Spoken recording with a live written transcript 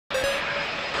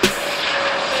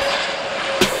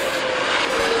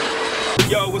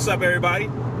Yo, what's up everybody?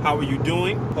 How are you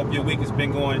doing? Hope your week has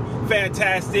been going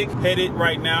fantastic. Headed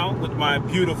right now with my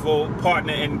beautiful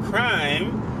partner in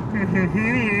crime.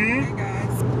 Hey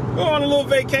guys. We're on a little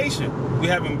vacation. We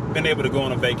haven't been able to go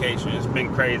on a vacation. It's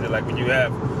been crazy. Like when you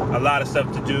have a lot of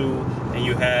stuff to do and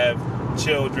you have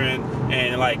children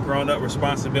and like grown-up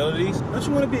responsibilities. Don't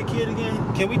you want to be a kid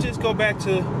again? Can we just go back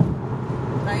to...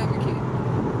 I am a kid.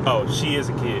 Oh, she is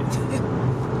a kid.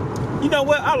 You know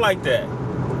what? I like that.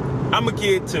 I'm a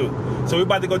kid too. So we're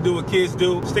about to go do what kids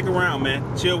do. Stick around,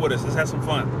 man. Chill with us. Let's have some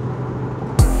fun.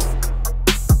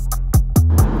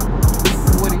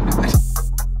 What are you doing?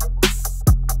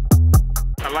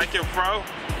 I like your fro.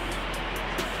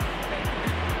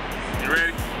 You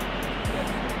ready?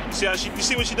 See how you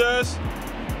see what she does?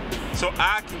 So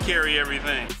I can carry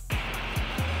everything.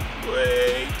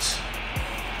 Wait.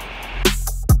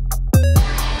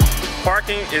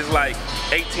 Parking is like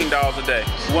 $18 a day.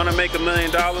 You wanna make $1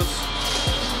 million?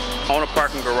 Own a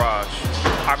parking garage.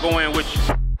 I'll go in with you.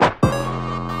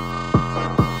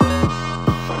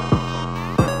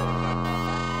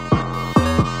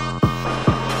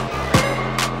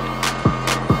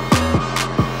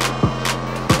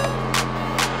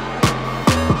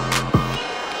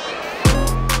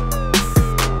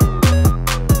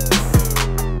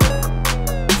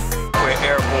 We're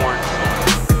airborne.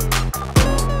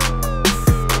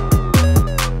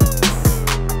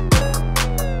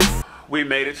 We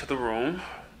made it to the room.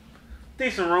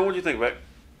 Decent room, what do you think, babe?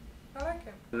 I like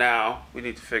it. Now, we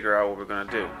need to figure out what we're gonna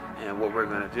do. And what we're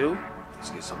gonna do is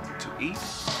get something to eat.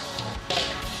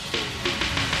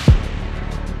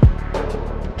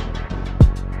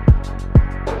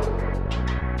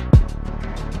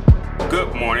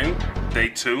 Good morning, day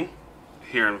 2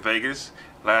 here in Vegas.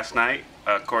 Last night,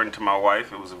 according to my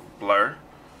wife, it was a blur.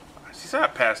 She said I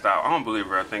passed out. I don't believe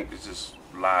her. I think it's just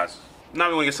lies. Now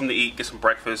we're gonna get something to eat, get some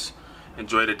breakfast,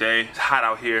 enjoy the day. It's hot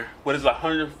out here. What is it,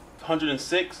 100,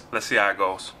 106? Let's see how it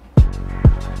goes.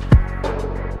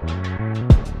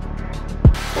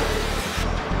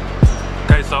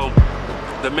 Okay, so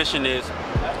the mission is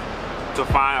to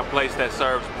find a place that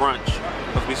serves brunch.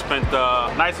 Because we spent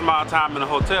a nice amount of time in the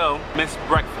hotel, missed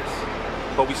breakfast.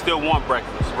 But we still want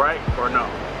breakfast, right? Or no?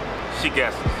 She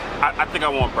guesses. I think I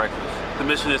want breakfast. The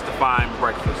mission is to find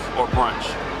breakfast or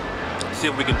brunch. See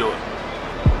if we can do it.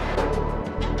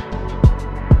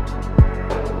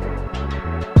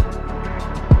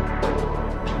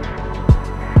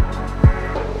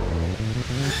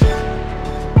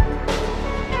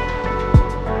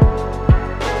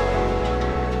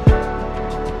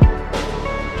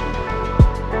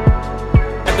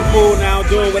 Pool now,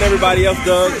 doing what everybody else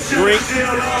does. Drink,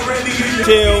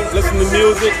 chill, listen to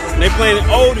music. And they playing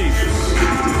oldies,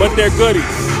 but they're goodies.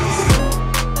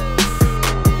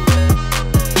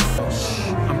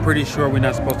 I'm pretty sure we're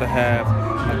not supposed to have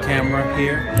a camera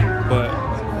here, but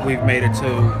we've made it to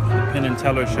the Penn and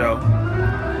Teller show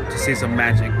to see some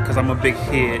magic, because I'm a big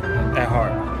kid at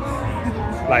heart.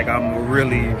 Like, I'm a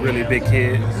really, really big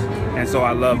kid. And so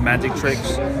I love magic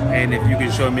tricks, and if you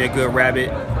can show me a good rabbit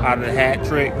out of the hat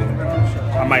trick,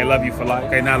 I might love you for life.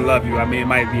 Okay, not love you, I mean it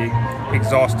might be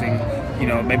exhausting, you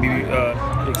know, maybe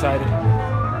excited.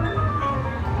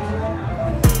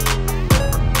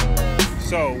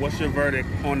 So, what's your verdict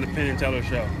on the Penn and Teller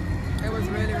show? It was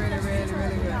really, really, really,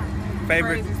 really good.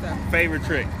 Favorite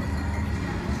trick?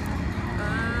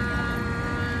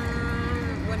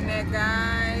 When that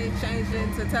guy changed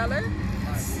into Teller.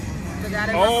 The guy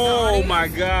that oh my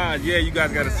God! Yeah, you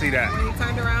guys got to see that. When he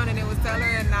turned around and it was Teller,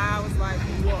 and I was like,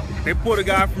 "What?" They pulled a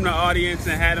guy from the audience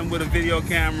and had him with a video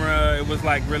camera. It was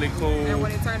like really cool. And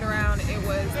when he turned around, it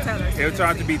was Teller. It was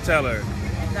trying to be Teller.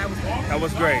 That was great. That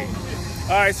was great.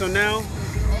 All right, so now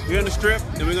we're on the Strip,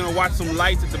 and we're gonna watch some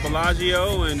lights at the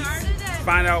Bellagio and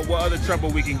find out what other trouble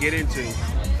we can get into.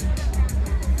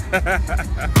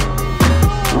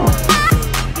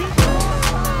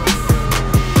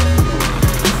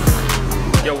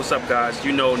 Yo, what's up guys?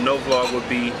 You know no vlog would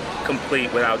be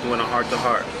complete without doing a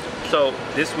heart-to-heart. So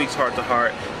this week's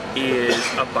heart-to-heart is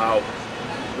about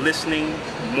listening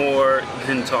more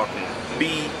than talking.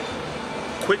 Be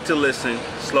quick to listen,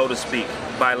 slow to speak.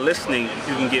 By listening,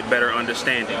 you can get better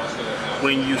understanding.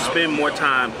 When you spend more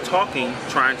time talking,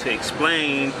 trying to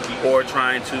explain or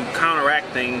trying to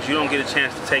counteract things, you don't get a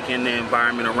chance to take in the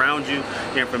environment around you,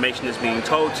 the information that's being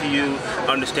told to you,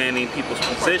 understanding people's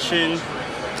position,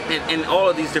 and all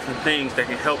of these different things that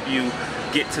can help you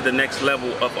get to the next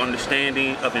level of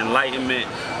understanding, of enlightenment,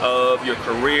 of your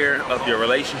career, of your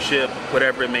relationship,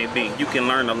 whatever it may be. You can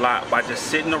learn a lot by just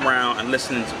sitting around and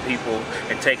listening to people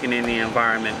and taking in the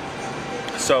environment.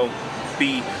 So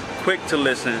be quick to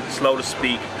listen, slow to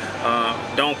speak,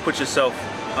 Don't put yourself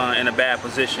in a bad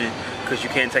position because you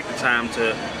can't take the time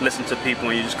to listen to people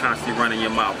and you're just constantly running your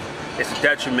mouth. It's a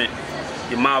detriment.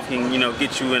 Your mouth can,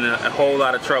 get you in a whole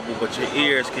lot of trouble, but your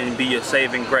ears can be your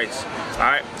saving grace. All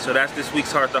right, so that's this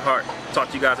week's Heart to Heart. Talk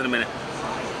to you guys in a minute.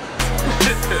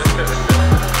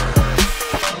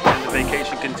 And the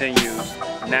vacation continues.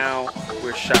 Now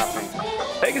we're shopping.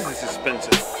 Vegas is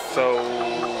expensive, so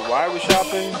why are we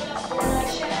shopping?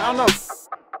 I don't know.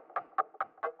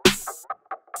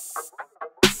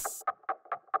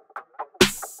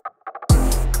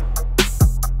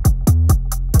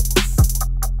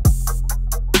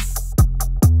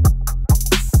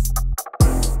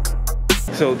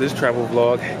 So this travel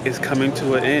vlog is coming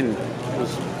to an end.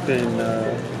 It's been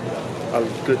a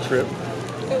good trip.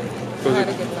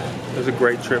 It was a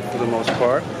great trip for the most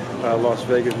part. Las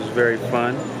Vegas was very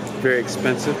fun, very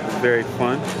expensive, very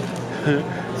fun.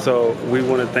 So we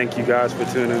want to thank you guys for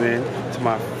tuning in to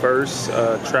my first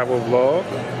travel vlog.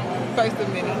 First of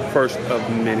many. First of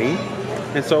many.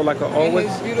 And so like I always...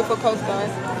 And his beautiful co-star.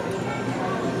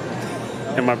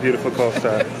 And my beautiful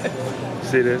co-star.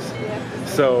 See this?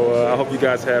 So I hope you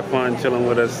guys have fun chilling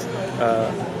with us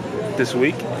this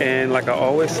week. And like I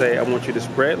always say, I want you to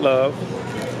spread love.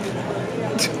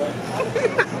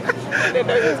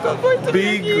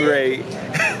 Be great.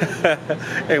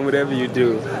 And whatever you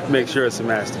do, make sure it's a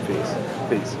masterpiece.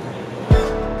 Peace.